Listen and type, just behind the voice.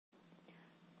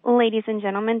Ladies and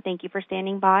gentlemen, thank you for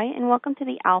standing by, and welcome to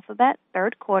the Alphabet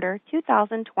Third Quarter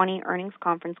 2020 Earnings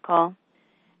Conference Call.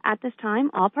 At this time,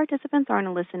 all participants are in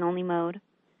a listen-only mode.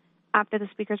 After the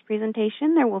speaker's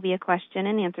presentation, there will be a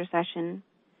question-and-answer session.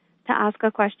 To ask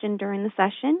a question during the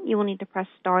session, you will need to press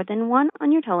star then 1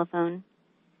 on your telephone.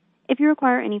 If you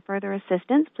require any further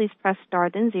assistance, please press star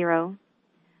then 0.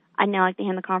 I'd now like to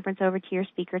hand the conference over to your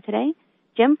speaker today,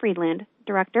 Jim Friedland,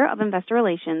 Director of Investor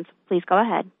Relations. Please go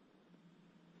ahead.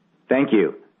 Thank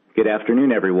you. Good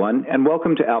afternoon, everyone, and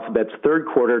welcome to Alphabet's Third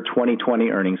Quarter 2020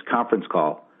 Earnings Conference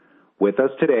Call. With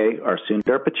us today are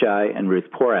Sundar Pichai and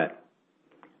Ruth Porat.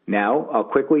 Now, I'll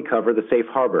quickly cover the safe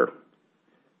harbor.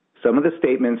 Some of the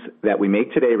statements that we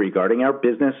make today regarding our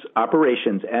business,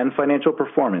 operations, and financial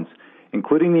performance,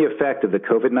 including the effect of the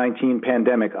COVID-19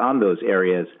 pandemic on those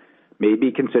areas, may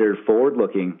be considered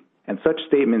forward-looking, and such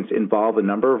statements involve a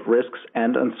number of risks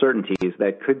and uncertainties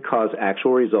that could cause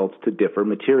actual results to differ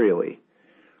materially.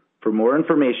 For more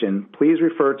information, please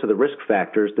refer to the risk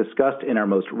factors discussed in our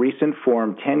most recent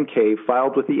Form 10-K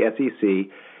filed with the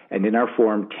SEC and in our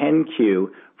Form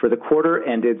 10-Q for the quarter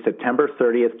ended September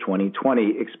 30th,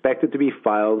 2020, expected to be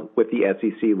filed with the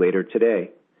SEC later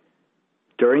today.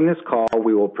 During this call,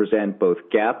 we will present both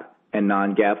GAAP and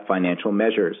non-GAAP financial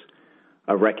measures.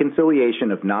 A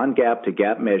reconciliation of non-GAAP to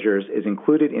GAAP measures is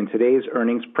included in today's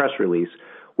earnings press release,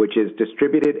 which is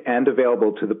distributed and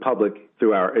available to the public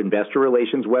through our investor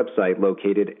relations website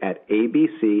located at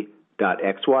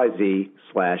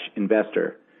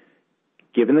abc.xyz/investor.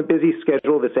 Given the busy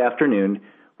schedule this afternoon,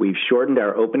 we've shortened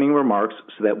our opening remarks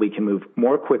so that we can move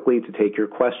more quickly to take your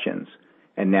questions.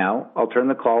 And now, I'll turn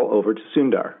the call over to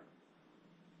Sundar.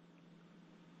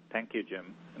 Thank you,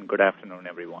 Jim, and good afternoon,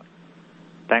 everyone.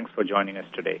 Thanks for joining us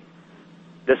today.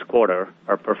 This quarter,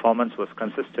 our performance was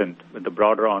consistent with the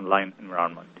broader online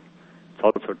environment. It's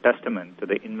also a testament to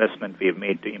the investment we have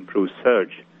made to improve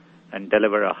search and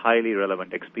deliver a highly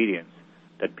relevant experience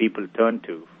that people turn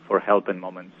to for help in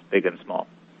moments big and small.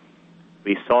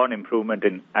 We saw an improvement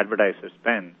in advertiser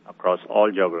spend across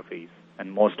all geographies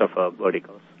and most of our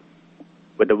verticals.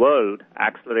 With the world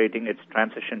accelerating its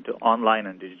transition to online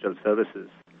and digital services,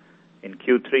 in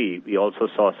Q3, we also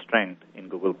saw strength in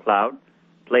Google Cloud,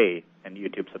 Play, and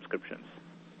YouTube subscriptions.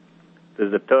 This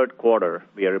is the third quarter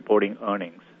we are reporting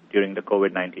earnings during the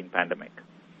COVID-19 pandemic.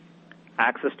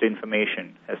 Access to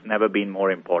information has never been more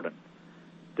important.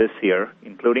 This year,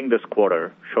 including this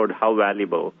quarter, showed how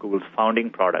valuable Google's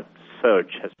founding product,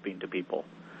 Search, has been to people.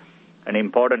 And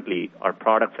importantly, our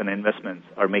products and investments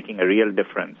are making a real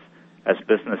difference as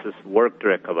businesses work to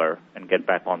recover and get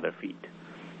back on their feet.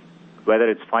 Whether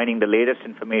it's finding the latest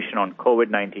information on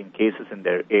COVID-19 cases in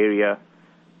their area,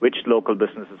 which local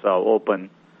businesses are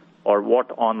open, or what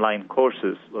online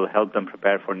courses will help them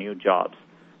prepare for new jobs,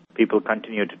 people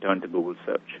continue to turn to Google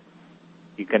Search.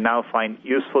 You can now find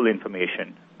useful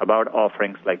information about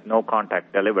offerings like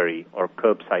no-contact delivery or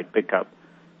curbside pickup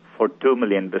for 2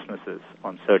 million businesses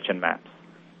on Search and Maps.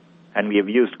 And we have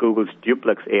used Google's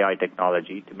Duplex AI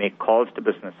technology to make calls to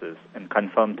businesses and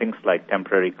confirm things like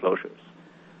temporary closures.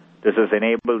 This has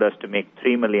enabled us to make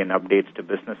 3 million updates to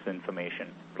business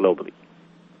information globally.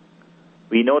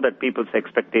 We know that people's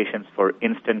expectations for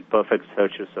instant perfect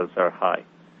search results are high.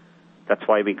 That's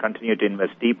why we continue to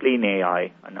invest deeply in AI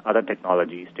and other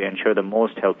technologies to ensure the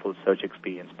most helpful search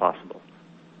experience possible.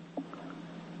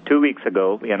 2 weeks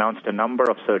ago, we announced a number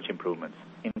of search improvements,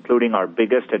 including our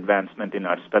biggest advancement in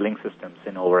our spelling systems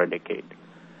in over a decade,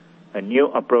 a new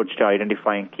approach to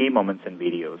identifying key moments in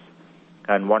videos,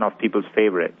 and one of people's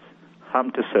favorites,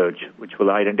 Hum to Search, which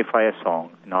will identify a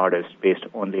song and artist based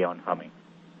only on humming.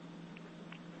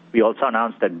 We also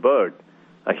announced that BERT,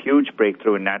 a huge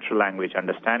breakthrough in natural language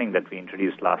understanding that we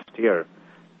introduced last year,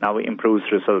 now improves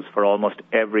results for almost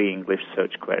every English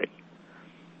search query.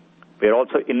 We are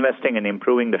also investing in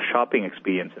improving the shopping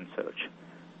experience in search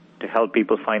to help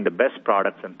people find the best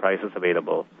products and prices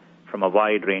available from a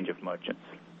wide range of merchants.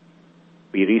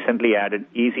 We recently added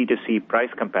easy-to-see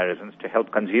price comparisons to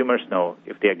help consumers know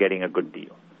if they are getting a good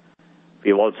deal. We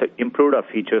have also improved our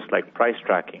features like price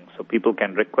tracking so people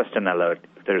can request an alert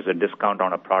if there is a discount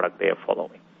on a product they are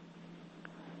following.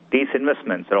 These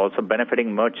investments are also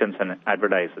benefiting merchants and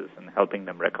advertisers and helping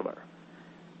them recover.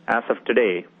 As of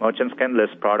today, merchants can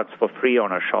list products for free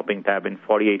on our shopping tab in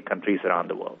 48 countries around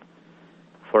the world.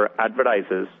 For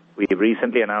advertisers, we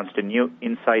recently announced a new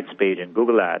Insights page in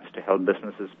Google Ads to help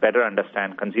businesses better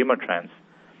understand consumer trends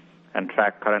and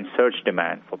track current search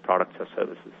demand for products or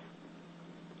services.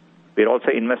 We are also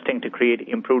investing to create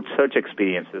improved search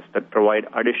experiences that provide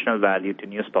additional value to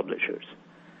news publishers.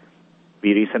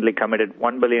 We recently committed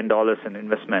 $1 billion in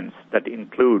investments that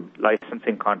include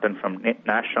licensing content from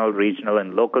national, regional,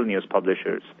 and local news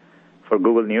publishers for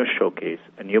Google News Showcase,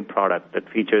 a new product that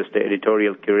features the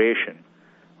editorial curation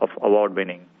of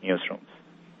award-winning newsrooms.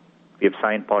 We have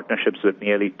signed partnerships with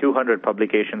nearly 200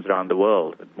 publications around the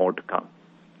world, with more to come.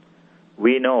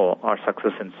 We know our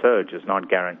success in search is not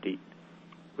guaranteed.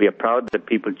 We are proud that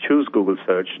people choose Google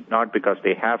Search not because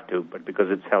they have to, but because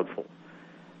it's helpful.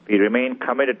 We remain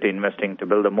committed to investing to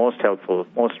build the most helpful,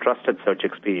 most trusted search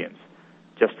experience,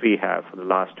 just we have for the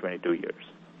last 22 years.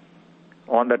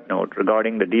 On that note,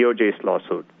 regarding the DOJ's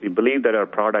lawsuit, we believe that our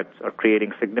products are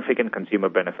creating significant consumer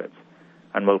benefits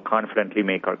and will confidently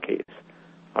make our case.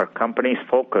 Our company's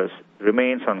focus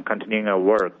remains on continuing our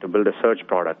work to build a search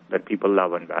product that people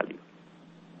love and value.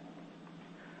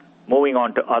 Moving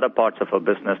on to other parts of our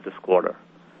business this quarter.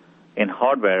 In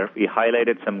hardware, we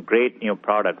highlighted some great new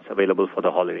products available for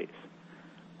the holidays.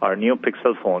 Our new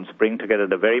Pixel phones bring together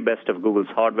the very best of Google's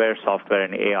hardware, software,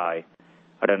 and AI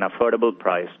at an affordable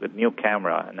price with new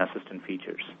camera and assistant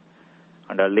features.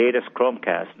 And our latest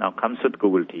Chromecast now comes with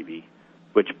Google TV,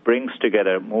 which brings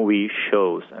together movies,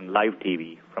 shows, and live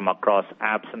TV from across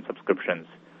apps and subscriptions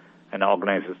and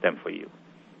organizes them for you.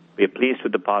 We are pleased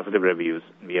with the positive reviews,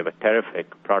 and we have a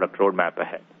terrific product roadmap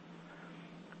ahead.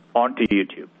 On to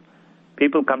YouTube.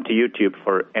 People come to YouTube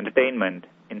for entertainment,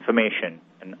 information,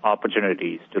 and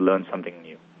opportunities to learn something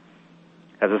new.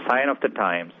 As a sign of the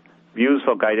times, views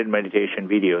for guided meditation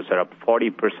videos are up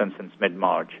 40% since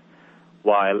mid-March,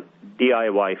 while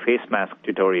DIY face mask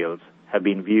tutorials have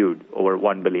been viewed over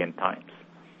 1 billion times.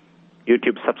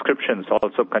 YouTube subscriptions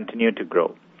also continue to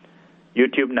grow.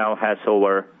 YouTube now has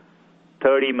over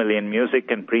 30 million music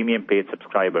and premium paid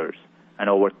subscribers and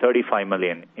over 35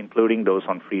 million, including those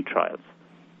on free trials.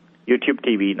 YouTube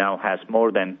TV now has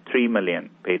more than 3 million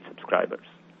paid subscribers.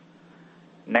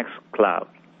 Next, cloud.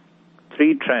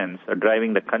 3 trends are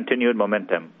driving the continued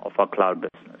momentum of our cloud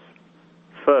business.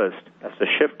 First, as the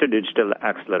shift to digital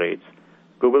accelerates,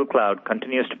 Google Cloud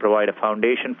continues to provide a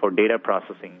foundation for data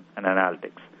processing and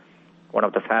analytics, one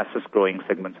of the fastest growing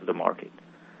segments of the market.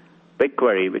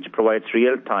 BigQuery, which provides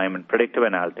real-time and predictive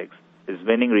analytics, is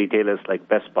winning retailers like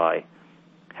Best Buy,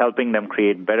 helping them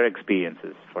create better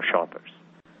experiences for shoppers.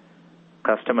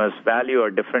 Customers value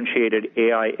our differentiated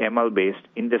AI ML-based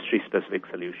industry-specific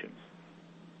solutions.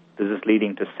 This is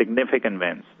leading to significant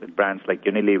wins with brands like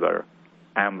Unilever,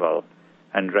 Amwell,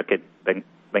 and Reckitt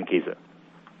Benckiser.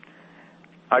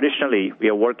 Additionally, we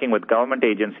are working with government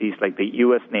agencies like the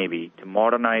U.S. Navy to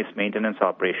modernize maintenance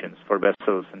operations for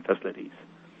vessels and facilities.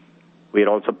 We are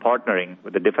also partnering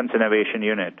with the Defense Innovation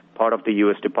Unit, part of the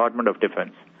U.S. Department of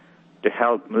Defense, to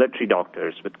help military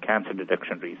doctors with cancer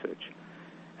detection research.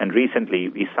 And recently,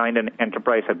 we signed an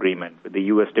enterprise agreement with the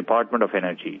U.S. Department of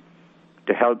Energy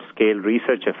to help scale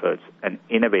research efforts and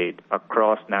innovate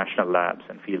across national labs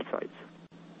and field sites.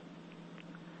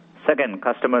 Second,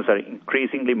 customers are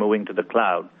increasingly moving to the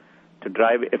cloud to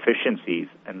drive efficiencies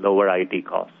and lower IT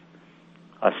costs.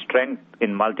 Our strength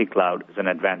in multi-cloud is an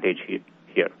advantage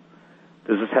here.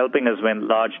 This is helping us win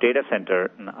large data center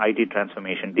and IT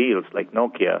transformation deals like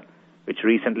Nokia, which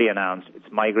recently announced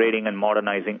it's migrating and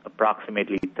modernizing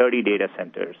approximately 30 data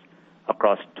centers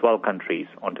across 12 countries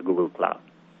onto Google Cloud.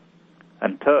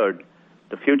 And third,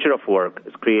 the future of work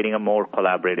is creating a more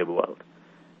collaborative world.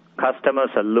 Customers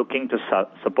are looking to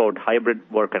support hybrid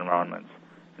work environments,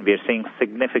 and we are seeing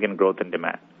significant growth in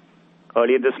demand.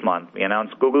 Earlier this month, we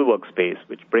announced Google Workspace,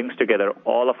 which brings together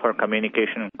all of our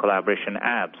communication and collaboration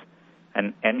apps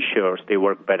and ensures they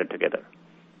work better together.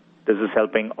 This is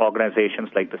helping organizations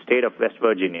like the state of West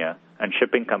Virginia and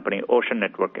shipping company Ocean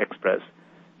Network Express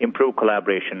improve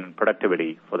collaboration and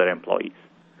productivity for their employees.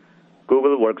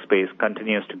 Google Workspace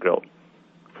continues to grow.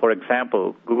 For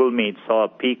example, Google Meet saw a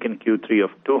peak in Q3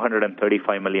 of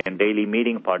 235 million daily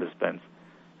meeting participants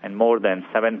and more than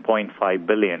 7.5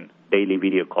 billion daily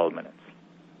video call minutes.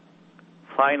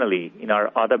 Finally, in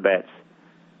our other bets,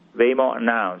 Waymo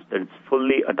announced that its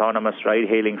fully autonomous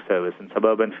ride-hailing service in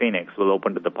suburban Phoenix will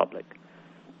open to the public,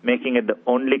 making it the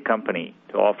only company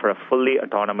to offer a fully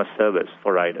autonomous service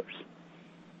for riders.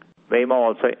 Waymo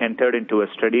also entered into a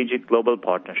strategic global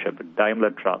partnership with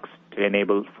Daimler Trucks to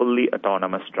enable fully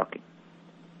autonomous trucking.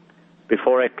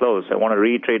 Before I close, I want to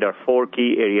reiterate our 4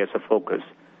 key areas of focus,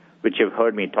 which you've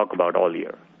heard me talk about all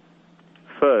year.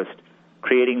 First,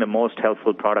 creating the most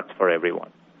helpful products for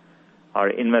everyone. Our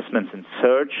investments in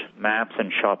search, maps,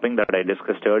 and shopping that I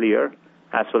discussed earlier,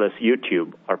 as well as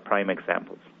YouTube, are prime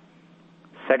examples.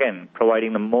 Second,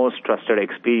 providing the most trusted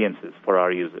experiences for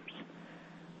our users.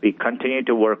 We continue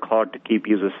to work hard to keep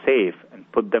users safe and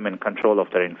put them in control of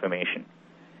their information.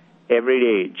 Every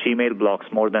day, Gmail blocks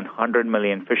more than 100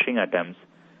 million phishing attempts,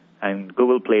 and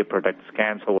Google Play Protect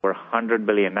scans over 100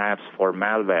 billion apps for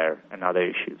malware and other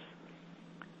issues.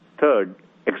 Third,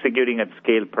 executing at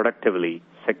scale productively,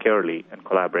 securely, and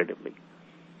collaboratively.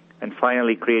 And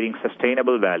finally, creating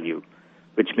sustainable value,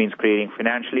 which means creating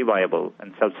financially viable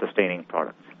and self-sustaining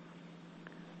products.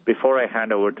 Before I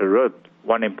hand over to Ruth,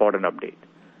 one important update.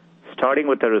 Starting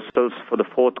with the results for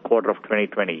the fourth quarter of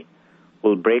 2020,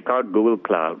 we'll break out Google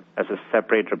Cloud as a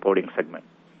separate reporting segment.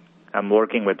 I'm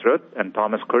working with Ruth and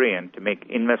Thomas Kurian to make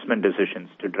investment decisions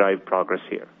to drive progress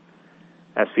here.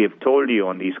 As we have told you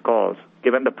on these calls,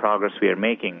 given the progress we are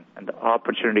making and the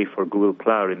opportunity for Google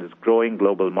Cloud in this growing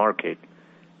global market,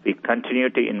 we continue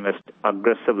to invest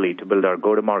aggressively to build our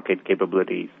go-to-market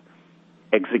capabilities,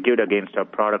 execute against our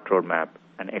product roadmap,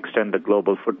 and extend the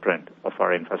global footprint of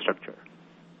our infrastructure.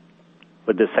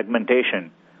 With this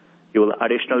segmentation, you will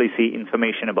additionally see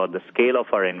information about the scale of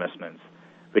our investments,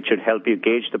 which should help you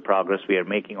gauge the progress we are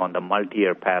making on the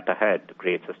multi-year path ahead to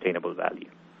create sustainable value.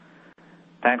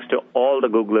 Thanks to all the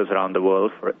Googlers around the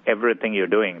world for everything you're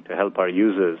doing to help our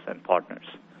users and partners.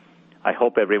 I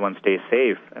hope everyone stays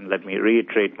safe, and let me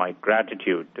reiterate my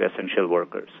gratitude to essential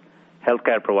workers,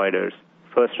 healthcare providers,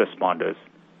 first responders,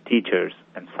 teachers,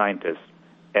 and scientists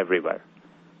everywhere.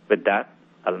 With that,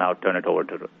 I'll now turn it over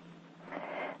to Ruth.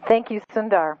 Thank you,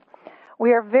 Sundar.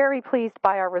 We are very pleased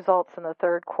by our results in the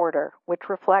third quarter, which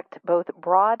reflect both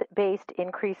broad-based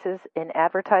increases in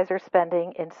advertiser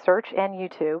spending in search and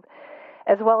YouTube,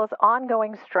 as well as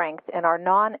ongoing strength in our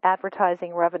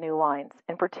non-advertising revenue lines,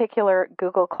 in particular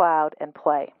Google Cloud and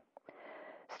Play.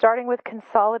 Starting with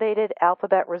consolidated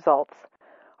Alphabet results,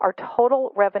 our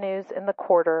total revenues in the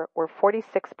quarter were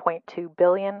 $46.2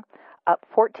 billion, up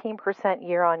 14%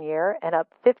 year-on-year and up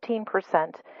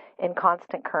 15% in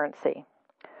constant currency.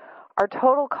 Our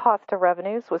total cost of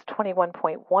revenues was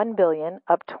 $21.1 billion,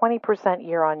 up 20%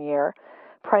 year-on-year,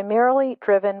 primarily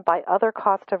driven by other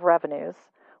cost of revenues,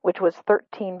 which was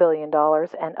 $13 billion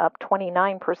and up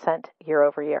 29%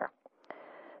 year-over-year.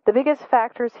 The biggest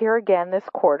factors here again this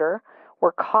quarter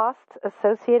were costs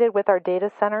associated with our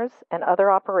data centers and other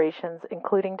operations,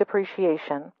 including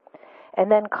depreciation,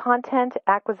 and then content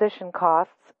acquisition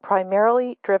costs,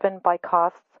 primarily driven by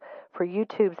costs for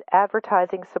YouTube's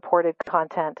advertising-supported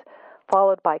content,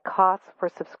 followed by costs for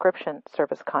subscription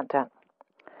service content.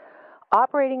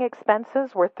 Operating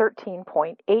expenses were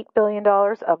 $13.8 billion,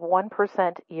 up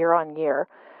 1% year-on-year,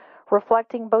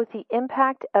 reflecting both the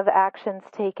impact of actions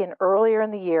taken earlier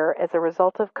in the year as a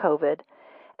result of COVID,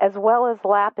 as well as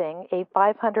lapping a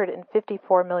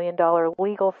 $554 million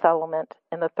legal settlement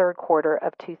in the third quarter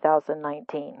of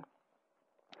 2019.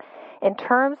 In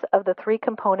terms of the three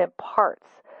component parts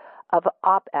of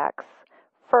OpEx,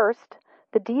 first,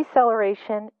 the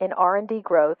deceleration in R&D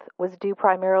growth was due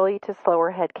primarily to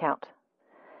slower headcount.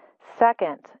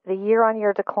 Second, the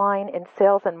year-on-year decline in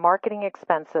sales and marketing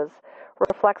expenses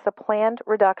reflects a planned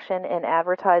reduction in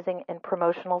advertising and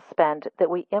promotional spend that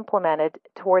we implemented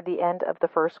toward the end of the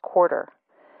first quarter.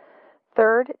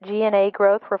 Third, G&A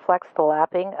growth reflects the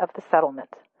lapping of the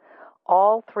settlement.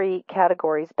 All three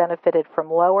categories benefited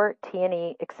from lower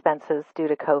T&E expenses due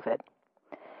to COVID.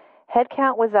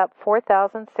 Headcount was up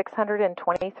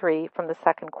 4,623 from the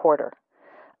second quarter.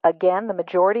 Again, the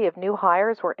majority of new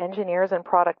hires were engineers and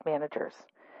product managers.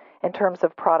 In terms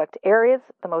of product areas,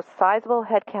 the most sizable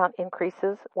headcount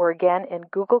increases were again in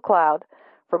Google Cloud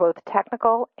for both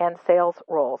technical and sales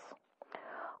roles.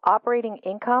 Operating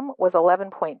income was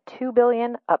 $11.2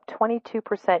 billion, up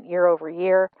 22%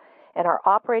 year-over-year, and our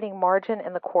operating margin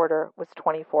in the quarter was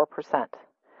 24%.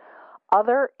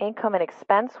 Other income and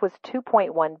expense was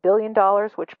 $2.1 billion,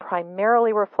 which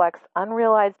primarily reflects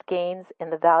unrealized gains in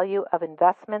the value of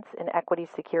investments in equity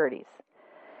securities.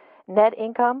 Net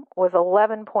income was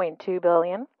 $11.2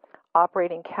 billion.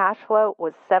 Operating cash flow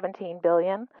was $17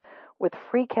 billion, with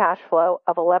free cash flow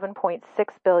of $11.6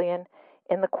 billion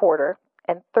in the quarter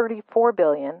and $34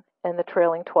 billion in the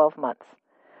trailing 12 months.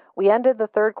 We ended the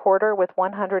third quarter with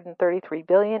 $133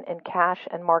 billion in cash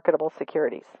and marketable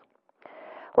securities.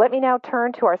 Let me now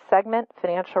turn to our segment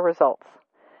financial results.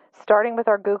 Starting with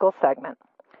our Google segment.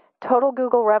 Total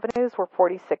Google revenues were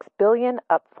 $46 billion,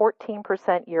 up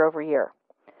 14% year-over-year.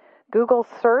 Google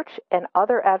Search and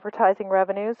other advertising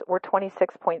revenues were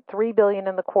 $26.3 billion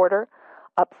in the quarter,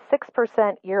 up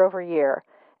 6% year-over-year,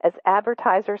 as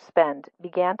advertiser spend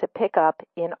began to pick up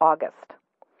in August.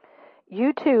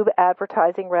 YouTube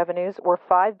advertising revenues were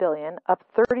 $5 billion, up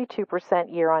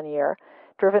 32% year-on-year,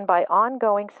 driven by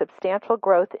ongoing substantial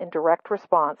growth in direct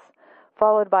response,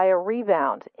 followed by a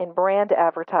rebound in brand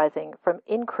advertising from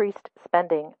increased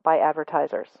spending by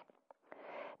advertisers.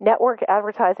 Network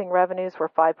advertising revenues were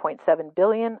 $5.7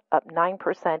 billion, up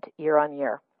 9%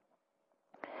 year-on-year.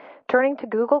 Turning to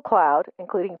Google Cloud,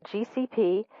 including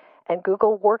GCP and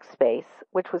Google Workspace,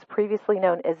 which was previously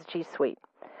known as G Suite.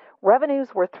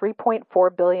 Revenues were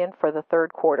 $3.4 billion for the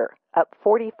third quarter, up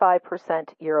 45%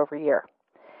 year-over-year.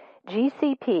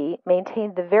 GCP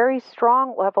maintained the very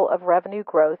strong level of revenue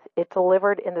growth it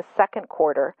delivered in the second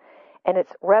quarter, and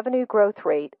its revenue growth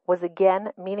rate was again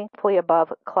meaningfully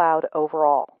above cloud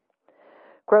overall.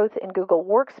 Growth in Google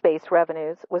Workspace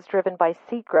revenues was driven by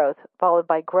seat growth, followed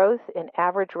by growth in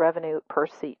average revenue per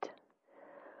seat.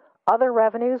 Other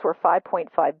revenues were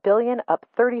 $5.5 billion, up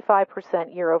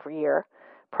 35% year-over-year,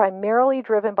 primarily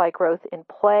driven by growth in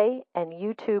Play and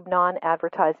YouTube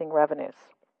non-advertising revenues.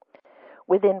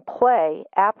 Within Play,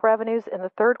 app revenues in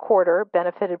the third quarter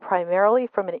benefited primarily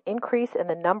from an increase in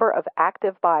the number of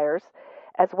active buyers,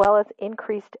 as well as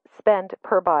increased spend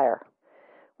per buyer.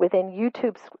 Within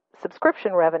YouTube's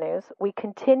subscription revenues, we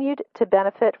continued to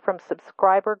benefit from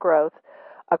subscriber growth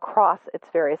across its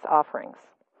various offerings.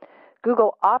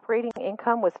 Google operating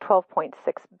income was $12.6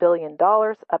 billion,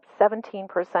 up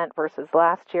 17% versus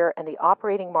last year, and the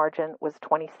operating margin was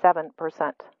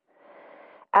 27%.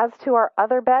 As to our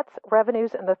other bets,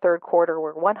 revenues in the third quarter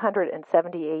were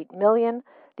 $178 million.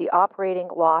 The operating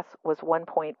loss was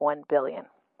 $1.1 billion.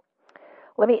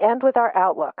 Let me end with our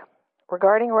outlook.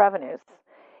 Regarding revenues,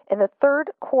 in the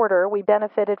third quarter, we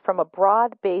benefited from a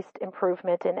broad-based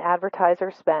improvement in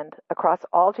advertiser spend across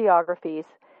all geographies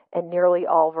and nearly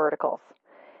all verticals.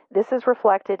 This is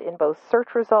reflected in both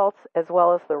search results as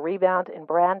well as the rebound in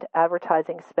brand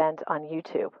advertising spend on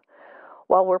YouTube.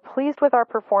 While we're pleased with our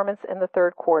performance in the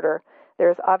third quarter, there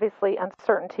is obviously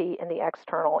uncertainty in the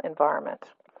external environment.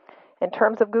 In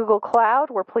terms of Google Cloud,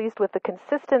 we're pleased with the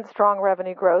consistent strong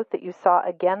revenue growth that you saw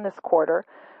again this quarter,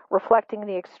 reflecting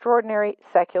the extraordinary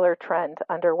secular trend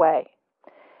underway.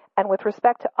 And with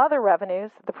respect to other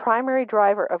revenues, the primary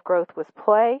driver of growth was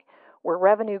Play, where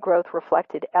revenue growth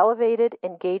reflected elevated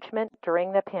engagement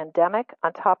during the pandemic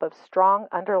on top of strong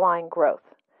underlying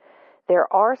growth.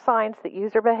 There are signs that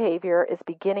user behavior is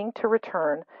beginning to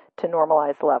return to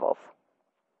normalized levels.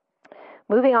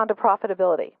 Moving on to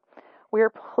profitability. We are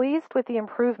pleased with the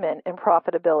improvement in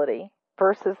profitability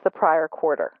versus the prior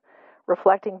quarter,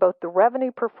 reflecting both the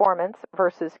revenue performance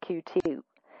versus Q2,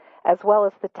 as well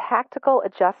as the tactical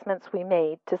adjustments we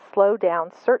made to slow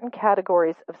down certain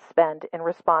categories of spend in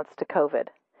response to COVID.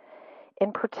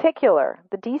 In particular,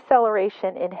 the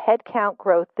deceleration in headcount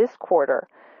growth this quarter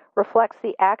reflects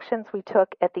the actions we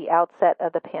took at the outset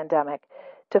of the pandemic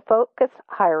to focus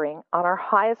hiring on our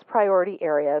highest priority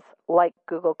areas like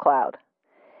Google Cloud.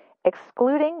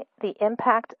 Excluding the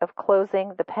impact of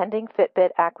closing the pending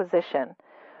Fitbit acquisition,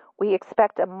 we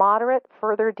expect a moderate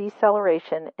further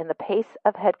deceleration in the pace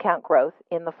of headcount growth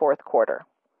in the fourth quarter.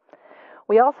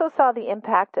 We also saw the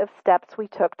impact of steps we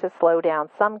took to slow down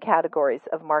some categories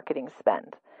of marketing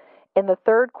spend. In the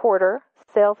third quarter,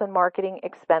 sales and marketing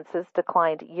expenses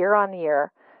declined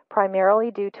year-on-year,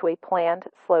 primarily due to a planned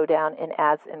slowdown in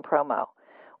ads and promo.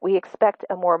 We expect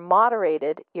a more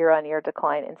moderated year-on-year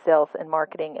decline in sales and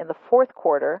marketing in the fourth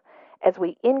quarter as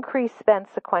we increase spend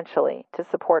sequentially to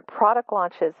support product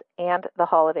launches and the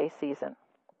holiday season.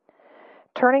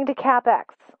 Turning to CapEx,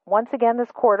 once again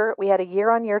this quarter, we had a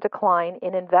year-on-year decline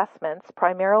in investments,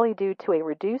 primarily due to a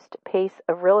reduced pace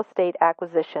of real estate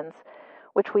acquisitions,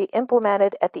 which we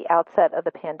implemented at the outset of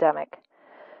the pandemic.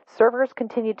 Servers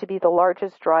continued to be the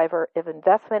largest driver of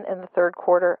investment in the third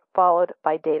quarter, followed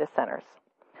by data centers.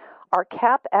 Our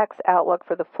CapEx outlook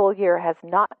for the full year has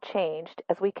not changed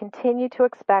as we continue to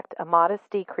expect a modest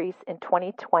decrease in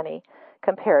 2020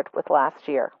 compared with last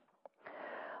year.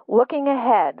 Looking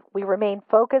ahead, we remain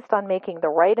focused on making the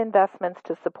right investments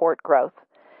to support growth.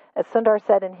 As Sundar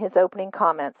said in his opening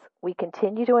comments, we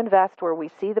continue to invest where we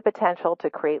see the potential to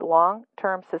create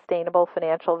long-term sustainable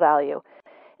financial value,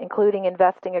 including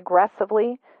investing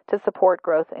aggressively to support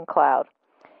growth in cloud.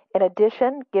 In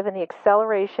addition, given the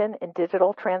acceleration in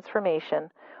digital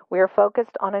transformation, we are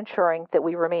focused on ensuring that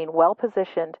we remain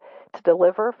well-positioned to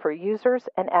deliver for users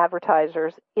and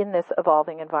advertisers in this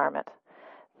evolving environment.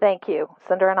 Thank you.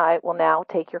 Sundar and I will now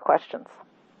take your questions.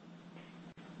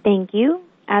 Thank you.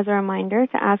 As a reminder,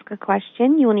 to ask a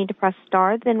question, you will need to press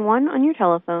star, then 1 on your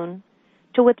telephone.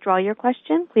 To withdraw your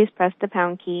question, please press the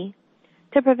pound key.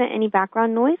 To prevent any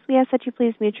background noise, we ask that you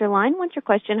please mute your line once your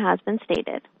question has been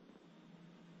stated.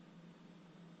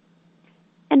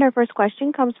 And our first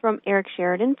question comes from Eric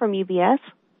Sheridan from UBS.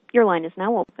 Your line is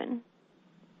now open.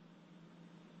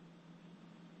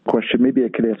 question. Maybe I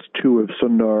could ask two of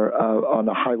Sundar on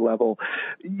a high level.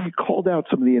 You called out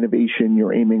some of the innovation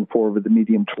you're aiming for over the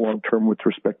medium to long term with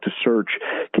respect to search.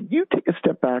 Can you take a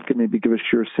step back and maybe give us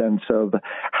your sense of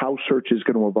how search is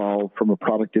going to evolve from a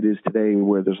product it is today,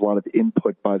 where there's a lot of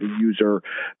input by the user,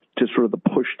 to sort of the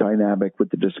push dynamic with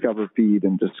the Discover feed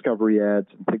and discovery ads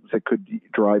and things that could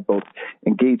drive both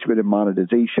engagement and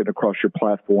monetization across your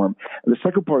platform? And the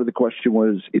second part of the question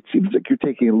was, it seems like you're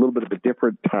taking a little bit of a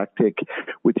different tactic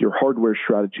with your hardware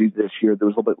strategy this year. There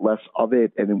was a little bit less of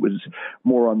it, and it was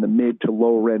more on the mid to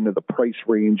lower end of the price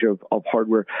range of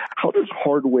hardware. How does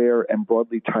hardware and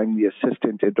broadly tying the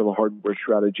assistant into the hardware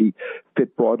strategy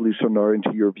fit broadly, Sundar,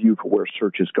 into your view for where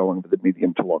search is going for the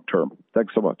medium to long term?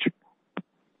 Thanks so much.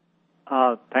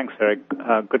 Thanks, Eric.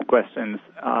 Good questions.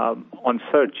 On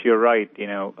search, you're right.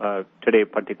 Today,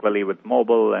 particularly with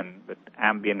mobile and with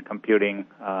ambient computing,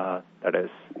 that is,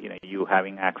 you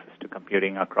having access to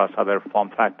computing across other form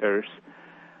factors,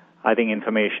 I think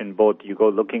information, both you go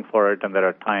looking for it, and there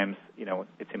are times,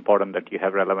 it's important that you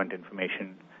have relevant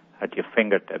information at your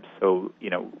fingertips. So,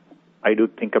 I do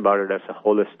think about it as a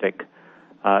holistic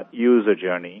user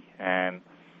journey, and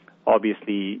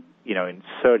obviously, in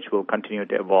search will continue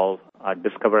to evolve.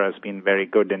 Discover has been very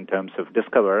good in terms of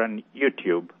Discover, and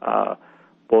YouTube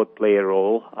both play a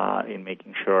role in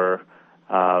making sure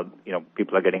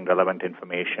people are getting relevant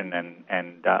information,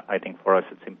 and I think for us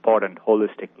it's important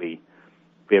holistically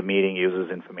we are meeting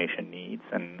users' information needs,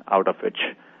 and out of which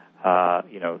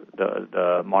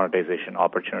the monetization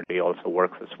opportunity also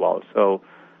works as well. So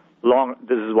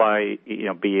this is why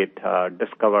be it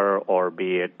Discover or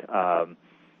be it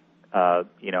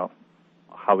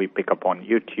how we pick up on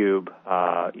YouTube,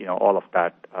 all of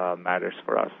that matters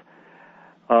for us.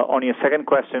 On your second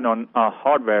question on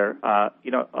hardware,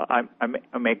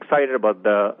 I'm excited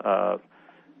about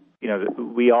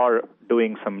we are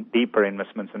doing some deeper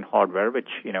investments in hardware,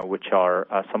 which are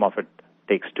some of it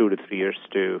takes 2 to 3 years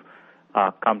to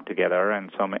come together,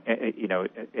 and so I'm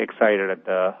excited at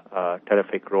the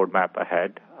terrific roadmap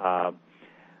ahead.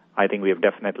 I think we have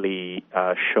definitely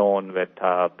shown with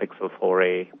Pixel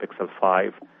 4a, Pixel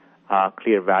 5,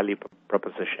 clear value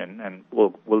proposition, and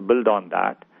we'll build on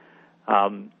that.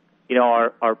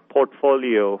 Our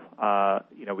portfolio,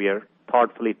 we are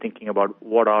thoughtfully thinking about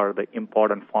what are the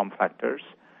important form factors,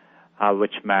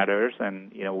 which matters,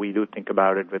 and we do think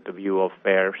about it with the view of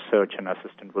where search and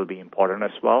assistant will be important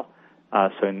as well.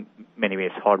 So in many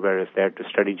ways, hardware is there to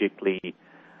strategically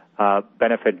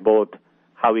benefit both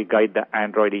how we guide the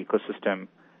Android ecosystem,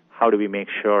 how do we make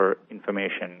sure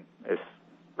information is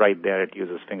right there at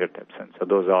users' fingertips. And so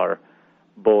those are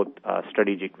both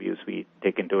strategic views we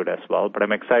take into it as well. But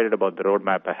I'm excited about the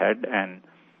roadmap ahead, and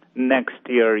next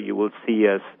year you will see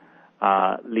us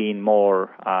lean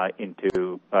more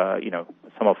into,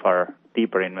 some of our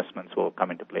deeper investments will come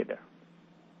into play there.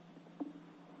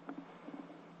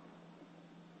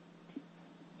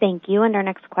 Thank you. And our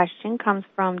next question comes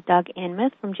from Doug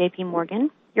Anmuth from J.P. Morgan.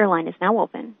 Your line is now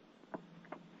open.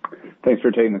 Thanks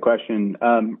for taking the question.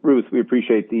 Ruth, we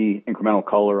appreciate the incremental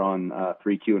color on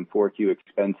 3Q and 4Q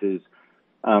expenses.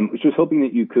 I was just hoping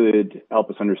that you could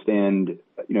help us understand,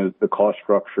 the cost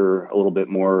structure a little bit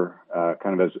more,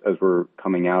 kind of as we're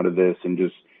coming out of this, and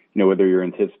just, whether you're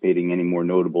anticipating any more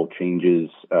notable changes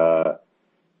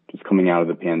just coming out of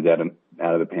the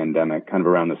pandemic, kind of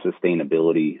around the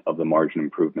sustainability of the margin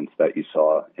improvements that you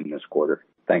saw in this quarter.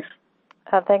 Thanks.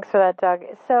 Thanks for that, Doug.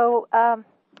 So,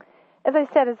 as I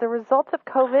said, as a result of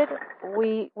COVID,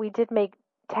 we did make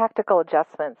tactical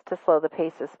adjustments to slow the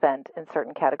pace of spend in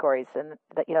certain categories, and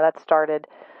that started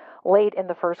late in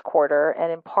the first quarter,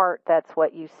 and in part that's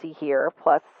what you see here,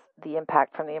 plus the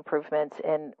impact from the improvements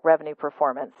in revenue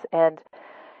performance. And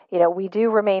we do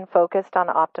remain focused on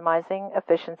optimizing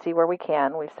efficiency where we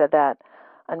can. We've said that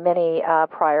on many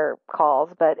prior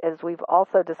calls, but as we've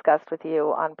also discussed with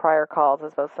you on prior calls,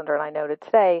 as both Sundar and I noted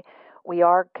today, we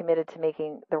are committed to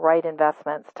making the right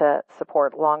investments to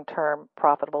support long-term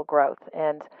profitable growth.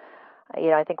 And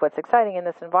I think what's exciting in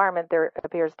this environment, there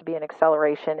appears to be an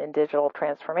acceleration in digital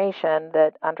transformation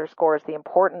that underscores the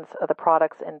importance of the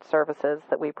products and services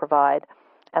that we provide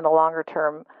and the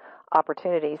longer-term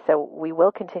opportunity. So we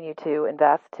will continue to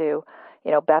invest to,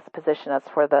 best position us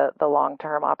for the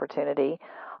long-term opportunity.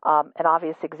 An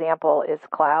obvious example is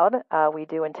cloud. We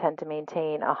do intend to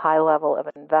maintain a high level of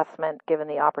investment given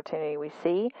the opportunity we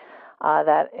see.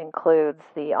 That includes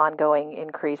the ongoing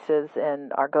increases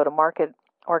in our go-to-market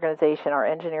organization, our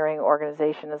engineering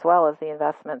organization, as well as the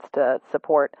investments to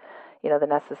support, the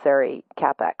necessary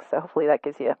CapEx. So hopefully that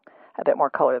gives you a bit more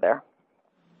color there.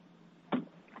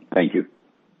 Thank you.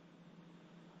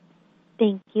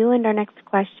 Thank you. And our next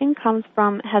question comes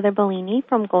from Heather Bellini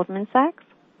from Goldman Sachs.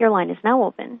 Your line is now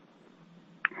open.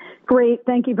 Great.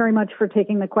 Thank you very much for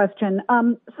taking the question.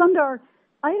 Sundar,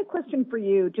 I had a question for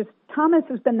you. Just Thomas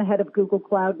has been the head of Google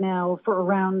Cloud now for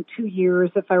around 2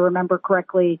 years, if I remember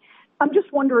correctly. I'm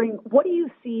just wondering, what do you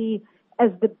see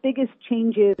as the biggest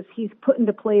changes he's put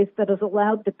into place that has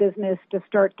allowed the business to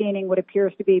start gaining what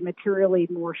appears to be materially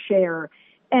more share?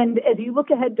 And as you look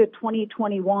ahead to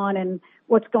 2021 and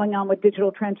what's going on with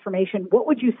digital transformation, what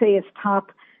would you say his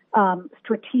top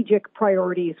strategic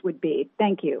priorities would be?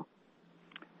 Thank you.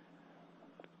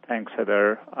 Thanks,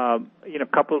 Heather. A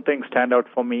couple of things stand out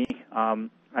for me.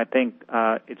 I think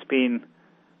it's been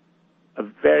a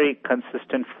very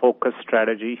consistent focus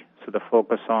strategy. So the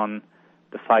focus on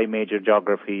the 5 major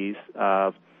geographies,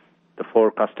 the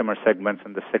 4 customer segments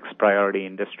and the 6 priority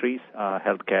industries,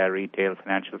 healthcare, retail,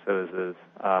 financial services,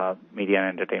 media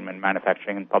and entertainment,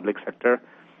 manufacturing, and public sector.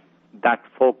 That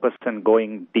focus on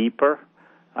going deeper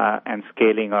and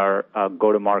scaling our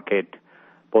go-to-market,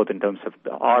 both in terms of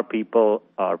our people,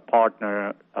 our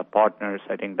partners,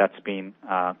 I think that's been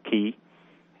key.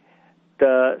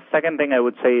 The second thing I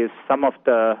would say is some of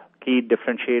the key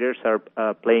differentiators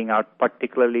are playing out,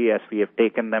 particularly as we have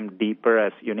taken them deeper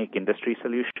as unique industry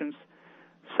solutions.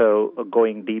 So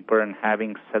going deeper and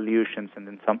having solutions, and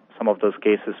in some of those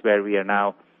cases where we are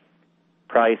now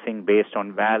pricing based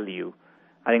on value,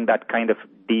 I think that kind of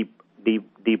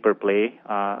deeper play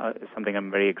is something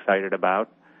I'm very excited about.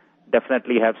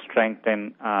 Definitely have strength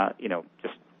in,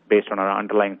 just based on our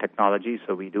underlying technology.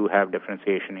 So we do have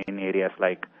differentiation in areas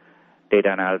like data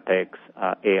analytics,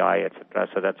 AI, et cetera.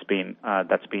 So that's been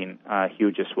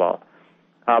huge as well.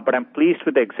 But I'm pleased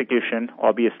with the execution.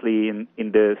 Obviously,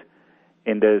 in this,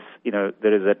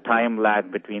 there is a time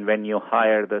lag between when you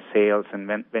hire the sales and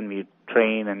when we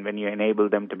train and when you enable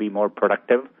them to be more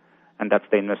productive. And that's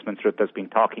the investments Ruth has been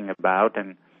talking about.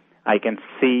 And I can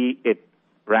see it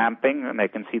ramping, and I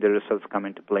can see the results come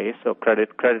into play. So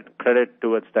credit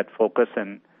towards that focus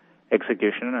and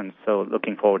execution. And so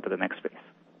looking forward to the next phase.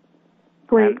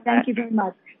 Great. Thank you very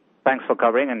much. Thanks for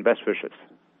covering, and best wishes.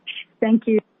 Thank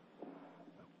you.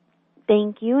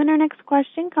 Thank you. And our next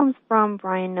question comes from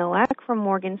Brian Nowak from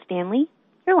Morgan Stanley.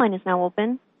 Your line is now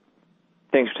open.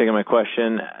 Thanks for taking my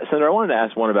question. Sundar, I wanted to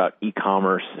ask one about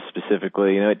e-commerce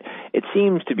specifically. It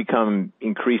seems to become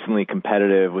increasingly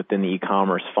competitive within the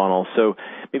e-commerce funnel. So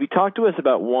maybe talk to us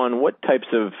about, one, what types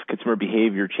of consumer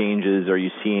behavior changes are you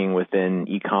seeing within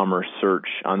e-commerce search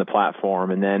on the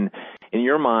platform? And then in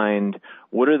your mind,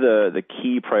 what are the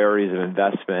key priorities of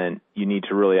investment you need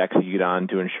to really execute on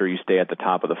to ensure you stay at the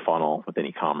top of the funnel within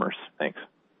e-commerce? Thanks.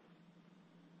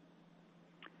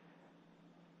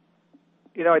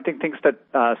 I think things that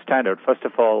stand out. First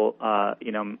of all,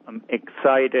 I'm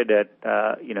excited at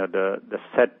the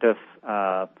set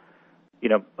of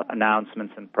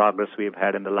announcements and progress we've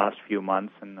had in the last few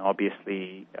months, and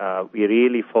obviously we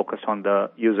really focused on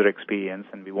the user experience,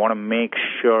 and we want to make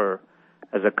sure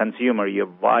as a consumer you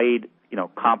have wide,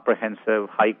 comprehensive,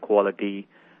 high quality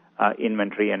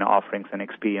inventory and offerings and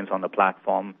experience on the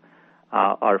platform.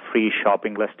 Our free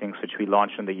shopping listings, which we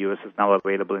launched in the U.S., is now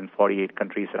available in 48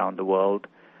 countries around the world.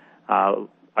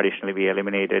 Additionally, we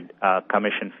eliminated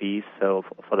commission fees, so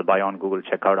for the buy on Google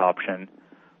checkout option,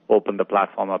 opened the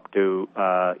platform up to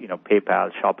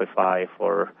PayPal, Shopify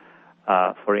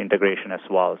for integration as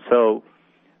well. So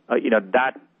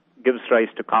that gives rise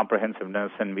to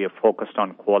comprehensiveness, and we are focused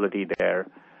on quality there.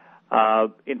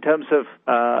 In terms of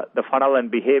the funnel and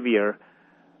behavior,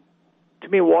 to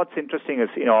me, what's interesting is,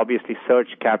 obviously search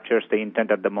captures the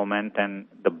intent at the moment, and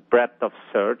the breadth of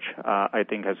search, I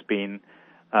think, has been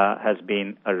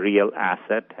a real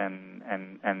asset, and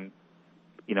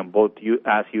both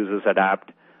as users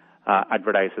adapt,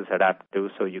 advertisers adapt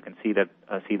too. So you can see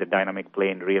the dynamic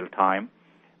play in real time.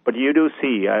 But you do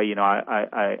see,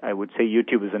 I would say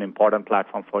YouTube is an important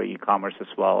platform for e-commerce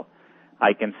as well.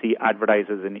 I can see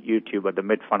advertisers in YouTube at the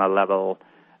mid-funnel level.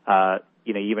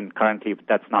 Even currently, if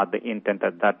that's not the intent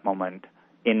at that moment,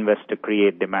 invest to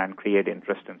create demand, create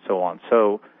interest, and so on.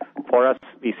 So for us,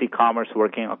 we see commerce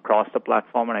working across the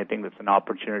platform, and I think that's an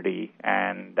opportunity.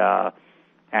 And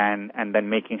then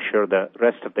making sure the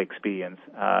rest of the experience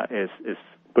is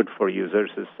good for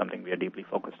users is something we are deeply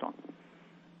focused on.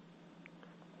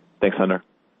 Thanks, Sundar.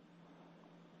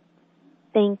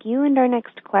 Thank you. And our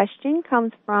next question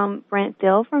comes from Brent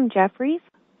Thill from Jefferies.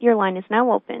 Your line is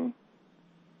now open.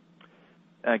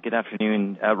 Good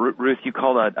afternoon. Ruth, you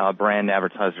called out brand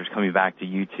advertisers coming back to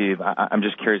YouTube. I'm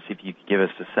just curious if you could give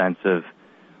us a sense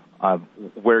of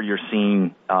where you're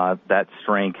seeing that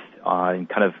strength and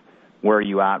kind of where are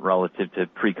you at relative to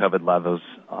pre-COVID levels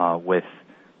with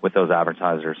with those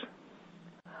advertisers?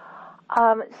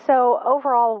 So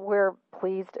overall, we're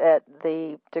pleased at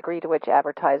the degree to which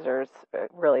advertisers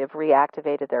really have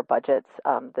reactivated their budgets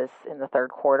in the third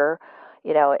quarter.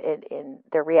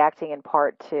 They're reacting in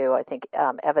part to, I think,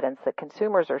 evidence that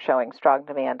consumers are showing strong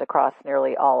demand across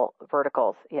nearly all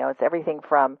verticals. It's everything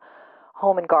from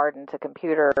home and garden to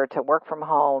computer to work from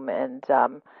home, and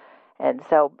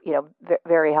so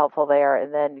very helpful there.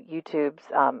 And then YouTube's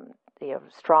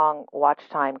strong watch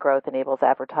time growth enables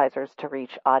advertisers to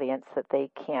reach audience that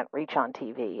they can't reach on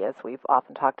TV, as we've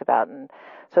often talked about. And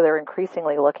so they're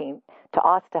increasingly looking to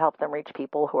us to help them reach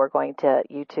people who are going to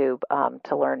YouTube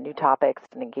to learn new topics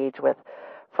and engage with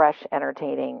fresh,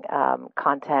 entertaining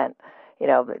content,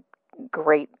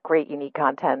 great, unique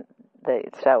content.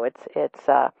 So it's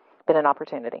been an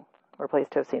opportunity. We're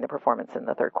pleased to have seen the performance in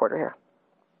the third quarter here.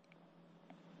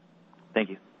 Thank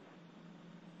you.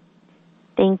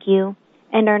 Thank you.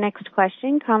 And our next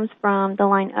question comes from the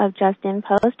line of Justin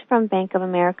Post from Bank of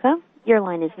America. Your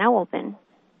line is now open.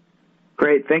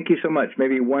 Great. Thank you so much.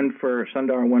 Maybe one for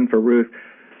Sundar and one for Ruth.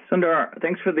 Sundar,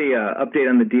 thanks for the update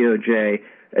on the DOJ.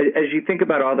 As you think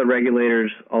about all the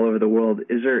regulators all over the world,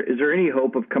 is there any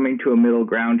hope of coming to a middle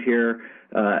ground here?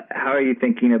 How are you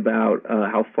thinking about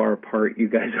how far apart you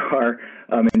guys are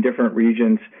in different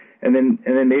regions? And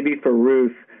then maybe for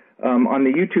Ruth, on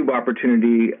the YouTube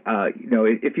opportunity,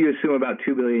 if you assume about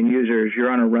 2 billion users, you're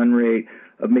on a run rate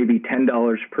of maybe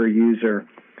 $10 per user.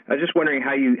 I was just wondering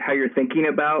how you're thinking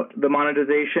about the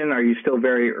monetization. Are you still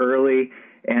very early?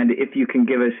 And if you can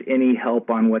give us any help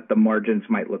on what the margins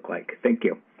might look like. Thank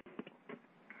you.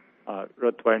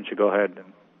 Ruth, why don't you go ahead?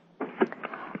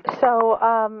 So,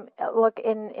 look,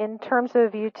 in terms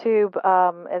of YouTube,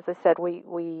 as I said,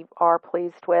 we are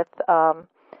pleased with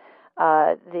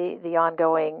the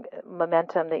ongoing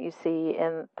momentum that you see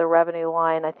in the revenue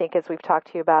line. I think, as we've talked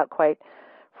to you about quite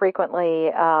frequently,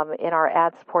 in our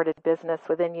ad-supported business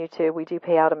within YouTube, we do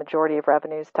pay out a majority of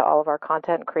revenues to all of our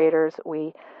content creators.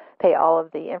 We pay all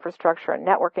of the infrastructure and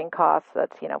networking costs.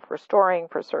 That's, for storing,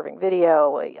 for serving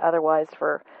video, otherwise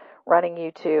for running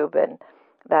YouTube, and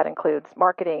that includes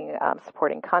marketing,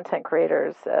 supporting content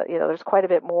creators. There's quite a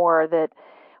bit more that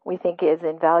we think is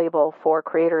invaluable for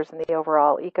creators in the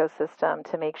overall ecosystem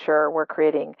to make sure we're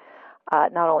creating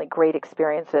not only great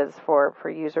experiences for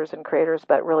users and creators,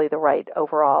 but really the right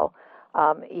overall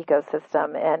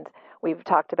ecosystem. And we've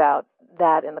talked about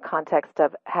that in the context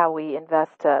of how we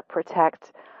invest to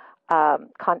protect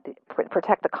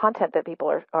the content that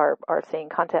people are seeing.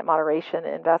 Content moderation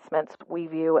investments we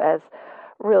view as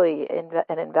really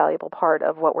an invaluable part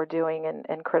of what we're doing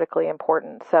and critically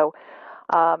important. So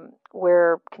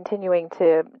we're continuing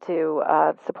to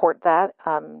support that,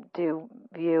 do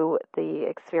view the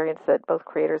experience that both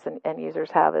creators and users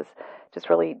have as just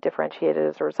really differentiated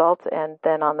as a result. And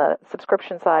then on the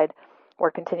subscription side,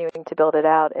 we're continuing to build it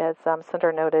out. As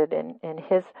Sundar noted in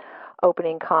his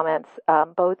opening comments,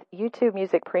 both YouTube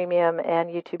Music Premium and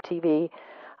YouTube TV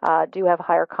do have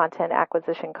higher content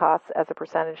acquisition costs as a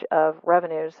percentage of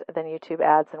revenues than YouTube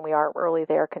ads, and we are early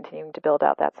there, continuing to build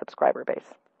out that subscriber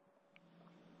base.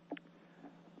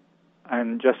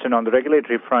 And Justin, on the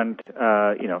regulatory front,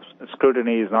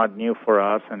 scrutiny is not new for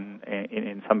us, and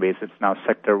in some ways it's now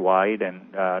sector-wide,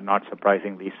 and not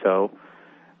surprisingly so.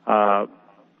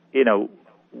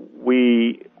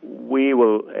 We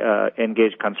will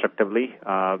engage constructively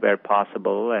where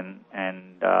possible, and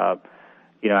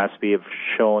as we have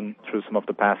shown through some of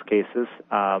the past cases,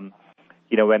 when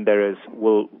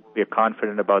we are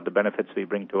confident about the benefits we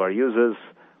bring to our users,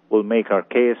 we'll make our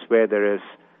case. Where there is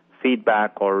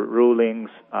feedback or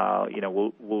rulings,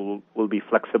 we'll be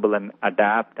flexible and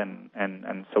adapt,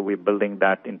 and so we're building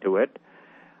that into it.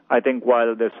 I think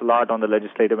while there's a lot on the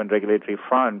legislative and regulatory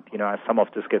front, as some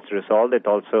of this gets resolved, it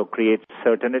also creates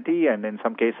certainty and in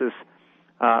some cases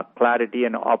clarity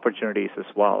and opportunities as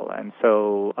well. And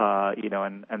so,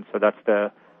 and so that's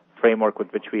the framework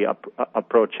with which we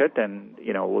approach it, and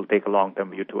we'll take a long-term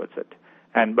view towards it.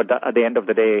 But at the end of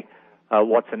the day,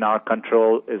 what's in our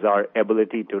control is our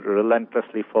ability to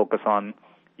relentlessly focus on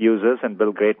users and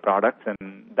build great products,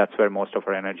 and that's where most of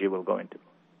our energy will go into.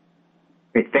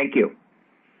 Great, thank you.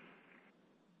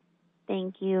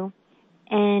 Thank you.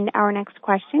 And our next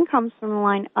question comes from the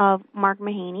line of Mark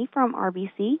Mahaney from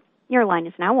RBC. Your line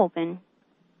is now open.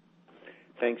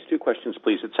 Thanks. Two questions,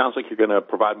 please. It sounds like you're going to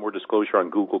provide more disclosure on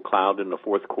Google Cloud in the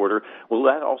fourth quarter. Will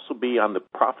that also be on the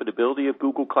profitability of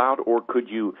Google Cloud, or could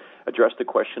you address the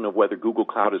question of whether Google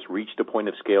Cloud has reached a point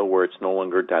of scale where it's no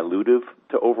longer dilutive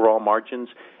to overall margins?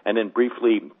 And then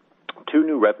briefly, two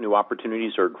new revenue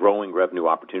opportunities or growing revenue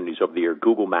opportunities over the year,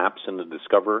 Google Maps and the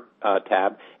Discover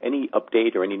tab. Any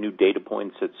update or any new data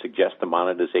points that suggest the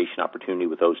monetization opportunity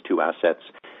with those two assets?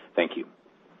 Thank you.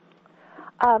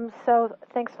 So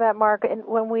thanks for that, Mark. And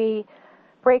when we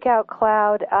break out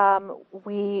cloud,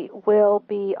 we will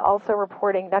be also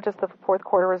reporting not just the fourth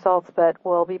quarter results, but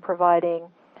we'll be providing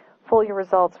full year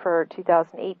results for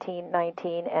 2018,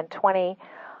 19, and 20.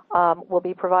 We'll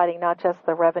be providing not just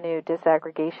the revenue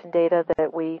disaggregation data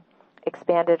that we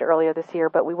expanded earlier this year,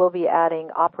 but we will be adding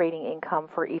operating income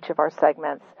for each of our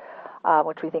segments,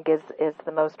 which we think is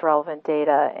the most relevant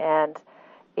data. And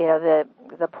you know,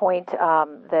 the point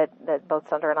that both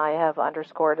Sundar and I have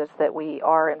underscored is that we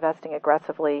are investing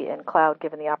aggressively in cloud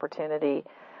given the opportunity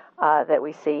that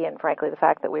we see, and frankly the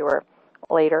fact that we were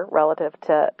later relative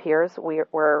to peers. We're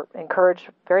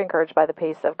very encouraged by the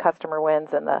pace of customer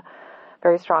wins and the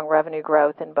very strong revenue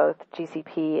growth in both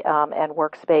GCP and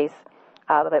Workspace,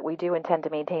 that we do intend to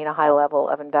maintain a high level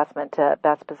of investment to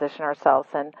best position ourselves.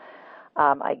 And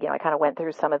I kind of went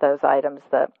through some of those items,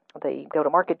 the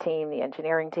go-to-market team, the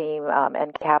engineering team,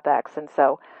 and CapEx. And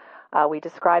so we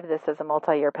describe this as a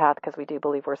multi-year path because we do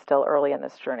believe we're still early in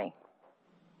this journey.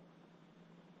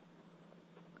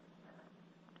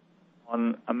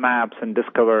 On Maps and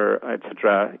Discover,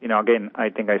 etc., again, I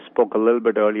think I spoke a little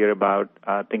bit earlier about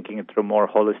thinking it through more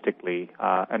holistically.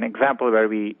 An example where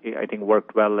we, I think,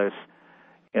 worked well is,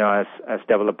 as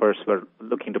developers were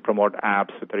looking to promote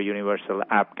apps with their universal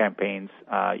app campaigns,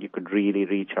 you could really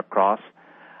reach across.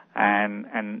 And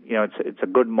it's a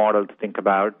good model to think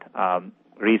about.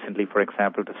 Recently, for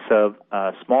example, to serve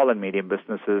small and medium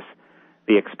businesses,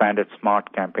 we expanded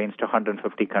Smart Campaigns to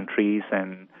 150 countries.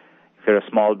 And if you're a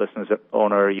small business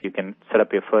owner, you can set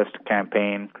up your first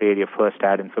campaign, create your first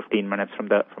ad in 15 minutes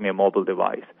from your mobile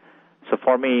device. So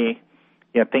for me,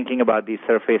 thinking about these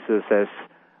surfaces as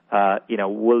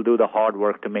we'll do the hard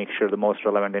work to make sure the most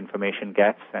relevant information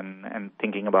gets, and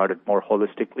thinking about it more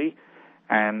holistically.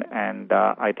 And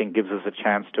I think gives us a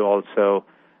chance to also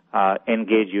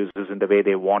engage users in the way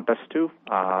they want us to,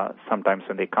 sometimes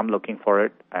when they come looking for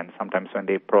it, and sometimes when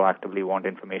they proactively want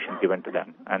information given to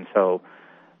them. And so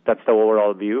that's the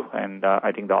overall view, and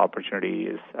I think the opportunity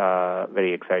is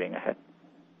very exciting ahead.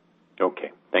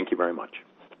 Okay. Thank you very much.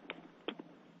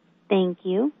 Thank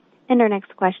you. And our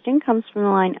next question comes from the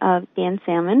line of Dan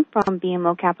Salmon from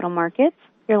BMO Capital Markets.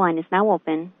 Your line is now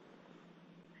open.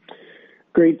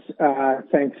 Great.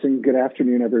 Thanks, and good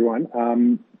afternoon, everyone.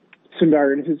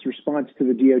 Sundar, in his response to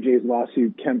the DOJ's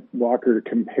lawsuit, Kent Walker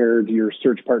compared your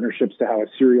search partnerships to how a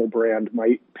cereal brand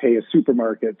might pay a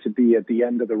supermarket to be at the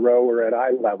end of the row or at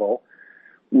eye level.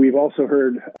 We've also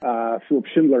heard Philip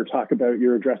Schindler talk about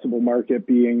your addressable market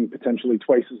being potentially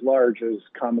twice as large as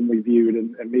commonly viewed,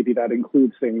 and maybe that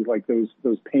includes things like those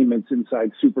payments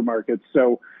inside supermarkets.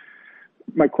 So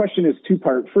my question is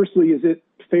two-part. Firstly, is it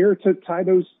fair to tie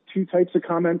those two types of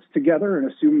comments together and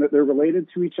assume that they're related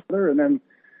to each other? And then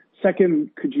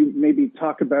second, could you maybe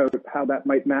talk about how that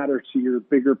might matter to your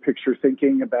bigger picture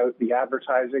thinking about the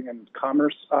advertising and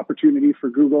commerce opportunity for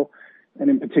Google, and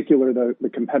in particular, the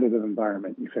competitive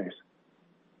environment you face?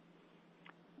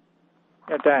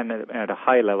 Yeah, Dan, at a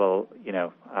high level,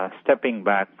 stepping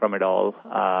back from it all,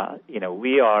 our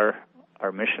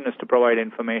mission is to provide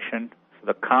information. So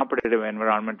the competitive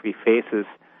environment we face is,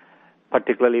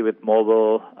 particularly with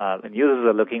mobile, when users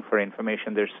are looking for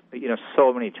information, there's,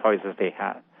 so many choices they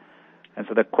have. And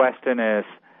so the question is,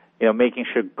 making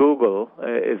sure Google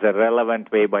is a relevant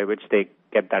way by which they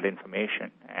get that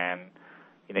information. And,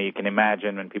 you can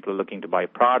imagine when people are looking to buy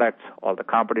products, all the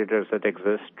competitors that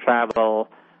exist, travel,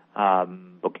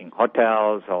 booking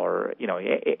hotels, or,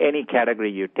 any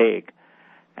category you take.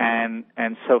 And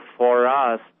so for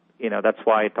us, that's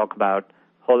why I talk about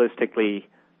holistically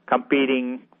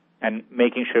competing and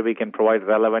making sure we can provide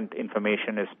relevant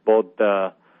information is both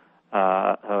the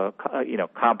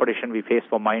competition we face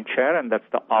for mind share, and that's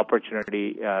the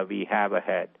opportunity we have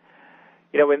ahead.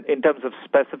 In terms of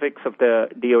specifics of the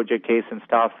DOJ case and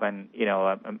stuff, and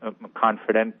I'm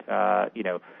confident.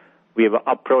 We have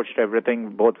approached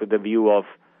everything both with the view of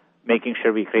making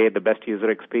sure we create the best user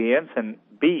experience, and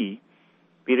B,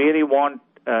 we really want.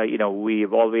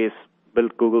 We've always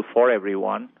built Google for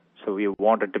everyone, so we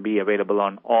want it to be available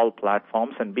on all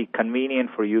platforms and be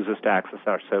convenient for users to access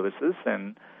our services,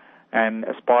 and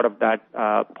as part of that,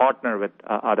 partner with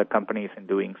other companies in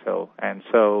doing so. And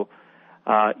so,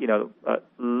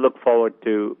 look forward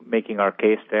to making our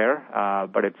case there,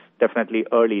 but it's definitely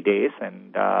early days,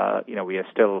 and, we are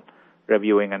still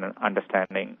reviewing and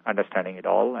understanding it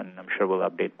all, and I'm sure we'll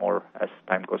update more as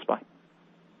time goes by.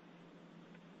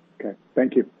 Okay,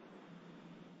 thank you.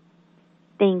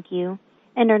 Thank you.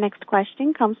 And our next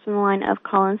question comes from the line of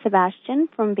Colin Sebastian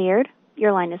from Baird.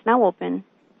 Your line is now open.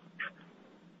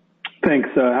 Thanks.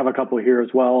 I have a couple here as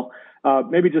well.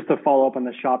 Maybe just to follow up on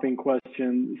the shopping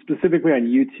question, specifically on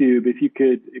YouTube, if you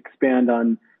could expand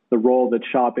on the role that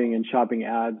shopping and shopping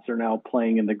ads are now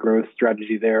playing in the growth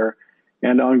strategy there.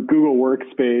 And on Google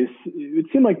Workspace, it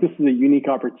seemed like this is a unique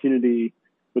opportunity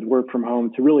with work from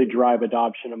home to really drive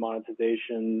adoption and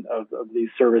monetization of these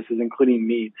services, including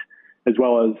Meet, as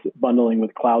well as bundling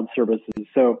with cloud services.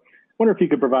 So I wonder if you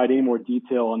could provide any more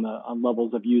detail on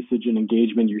levels of usage and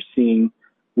engagement you're seeing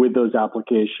with those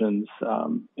applications,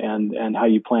 and how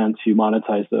you plan to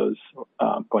monetize those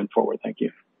going forward. Thank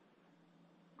you.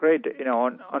 Great.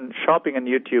 On shopping and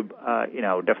YouTube,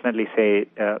 definitely say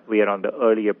we are on the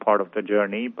earlier part of the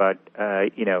journey, but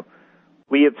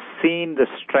we have seen the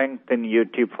strength in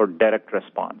YouTube for direct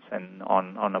response and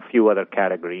on a few other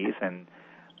categories, and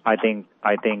I think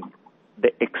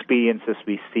the experiences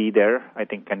we see there, I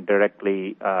think, can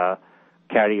directly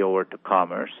carry over to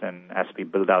commerce and as we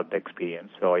build out the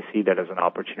experience. So I see that as an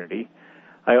opportunity.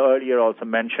 I earlier also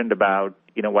mentioned about,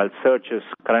 while search is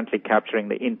currently capturing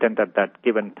the intent at that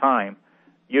given time,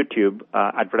 YouTube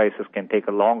advertisers can take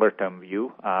a longer-term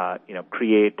view,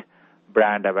 create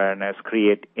brand awareness,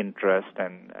 create interest,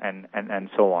 and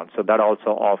so on. So that also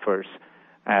offers,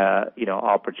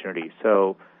 opportunities.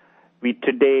 So we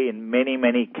today in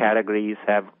many categories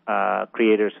have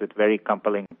creators with very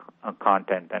compelling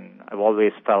content, and I've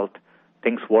always felt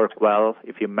things work well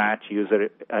if you match user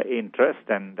interest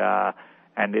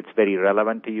and it's very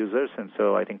relevant to users. And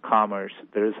so I think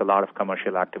there is a lot of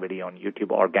commercial activity on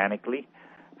YouTube organically,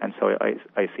 and so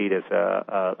I see it as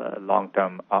a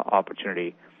long-term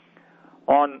opportunity.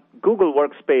 On Google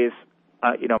Workspace,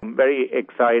 I'm very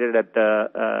excited at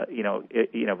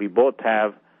we both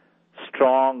have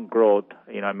strong growth.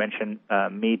 I mentioned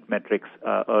Meet metrics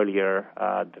earlier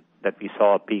that we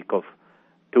saw a peak of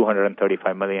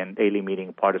 235 million daily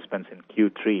meeting participants in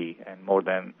Q3 and more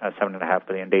than 7.5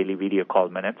 billion daily video call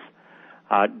minutes.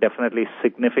 Definitely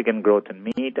significant growth in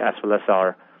Meet as well as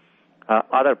our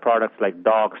other products like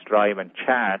Docs, Drive, and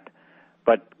Chat.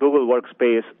 But Google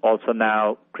Workspace also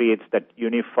now creates that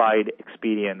unified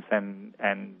experience, and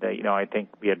I think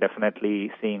we are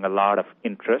definitely seeing a lot of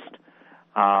interest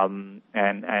and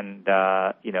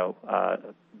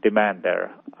demand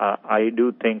there. I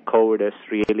do think COVID is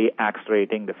really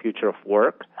accelerating the future of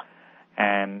work,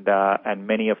 and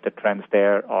many of the trends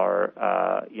there are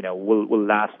will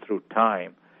last through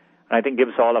time. And I think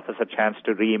gives all of us a chance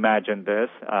to reimagine this,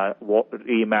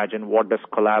 reimagine what does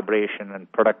collaboration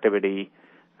and productivity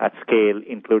at scale,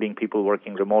 including people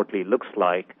working remotely, looks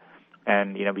like,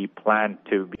 and we plan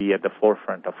to be at the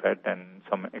forefront of it, and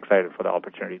so I'm excited for the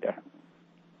opportunity there.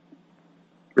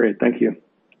 Great, thank you.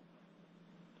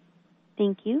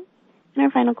 Thank you. And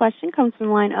our final question comes from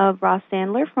the line of Ross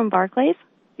Sandler from Barclays.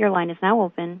 Your line is now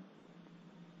open.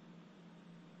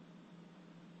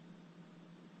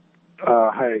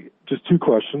 Hi, just two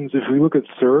questions. If we look at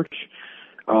search,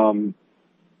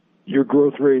 your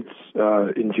growth rates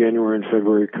in January and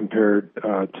February compared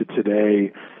to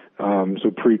today,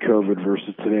 so pre-COVID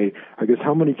versus today, I guess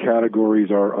how many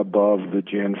categories are above the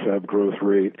Jan-Feb growth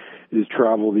rate? Is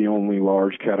travel the only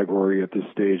large category at this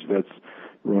stage that's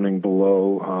running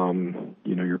below,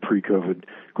 your pre-COVID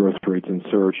growth rates in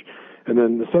search? And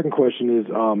then the second question is,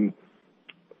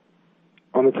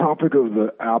 on the topic of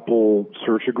the Apple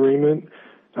search agreement,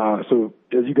 so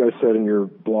as you guys said in your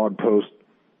blog post,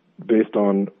 based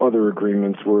on other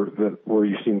agreements where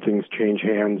you've seen things change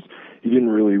hands, you didn't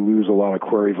really lose a lot of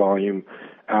query volume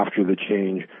after the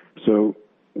change. So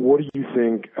what do you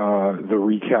think the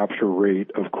recapture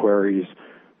rate of queries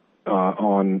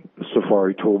on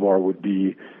Safari Toolbar would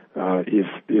be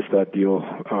if that deal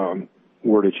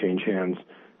were to change hands?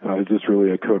 Is this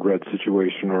really a code red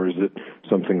situation, or is it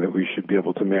something that we should be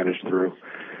able to manage through?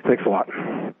 Thanks a lot.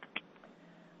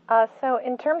 So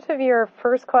in terms of your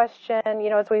first question,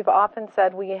 as we've often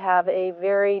said, we have a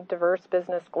very diverse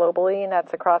business globally, and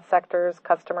that's across sectors,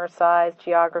 customer size,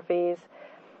 geographies.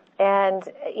 And,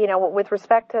 with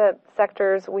respect to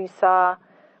sectors, we saw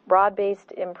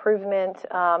broad-based improvement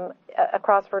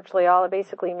across virtually all. It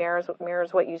basically mirrors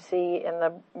what you see in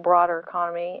the broader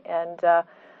economy, and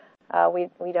we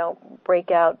don't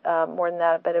break out more than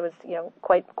that, but it was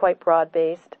quite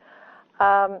broad-based.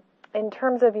 In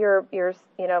terms of your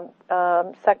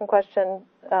second question,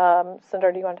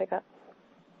 Sundar, do you want to take that?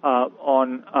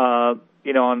 On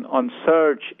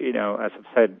search, as I've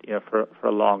said, for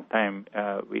a long time,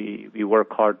 we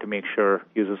work hard to make sure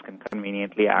users can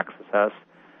conveniently access us.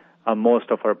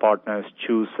 Most of our partners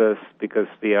choose us because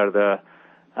we are the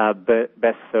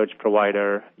best search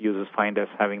provider. Users find us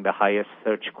having the highest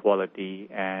search quality,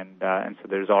 and so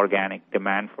there's organic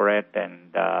demand for it,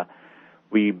 and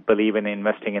we believe in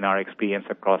investing in our experience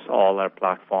across all our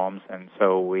platforms, and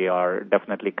so we are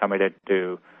definitely committed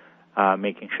to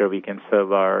making sure we can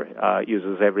serve our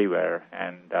users everywhere,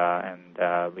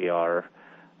 and we are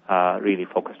really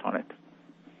focused on it.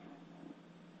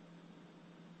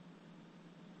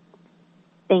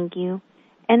 Thank you.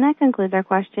 And that concludes our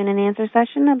question and answer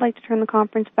session. I'd like to turn the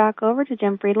conference back over to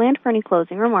Jim Friedland for any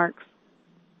closing remarks.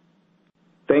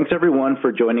 Thanks, everyone,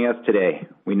 for joining us today.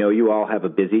 We know you all have a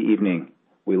busy evening.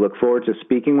 We look forward to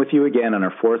speaking with you again on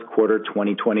our fourth quarter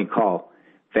 2020 call.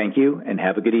 Thank you, and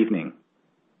have a good evening.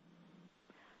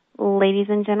 Ladies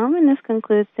and gentlemen, this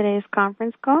concludes today's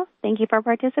conference call. Thank you for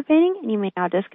participating, and you may now disconnect.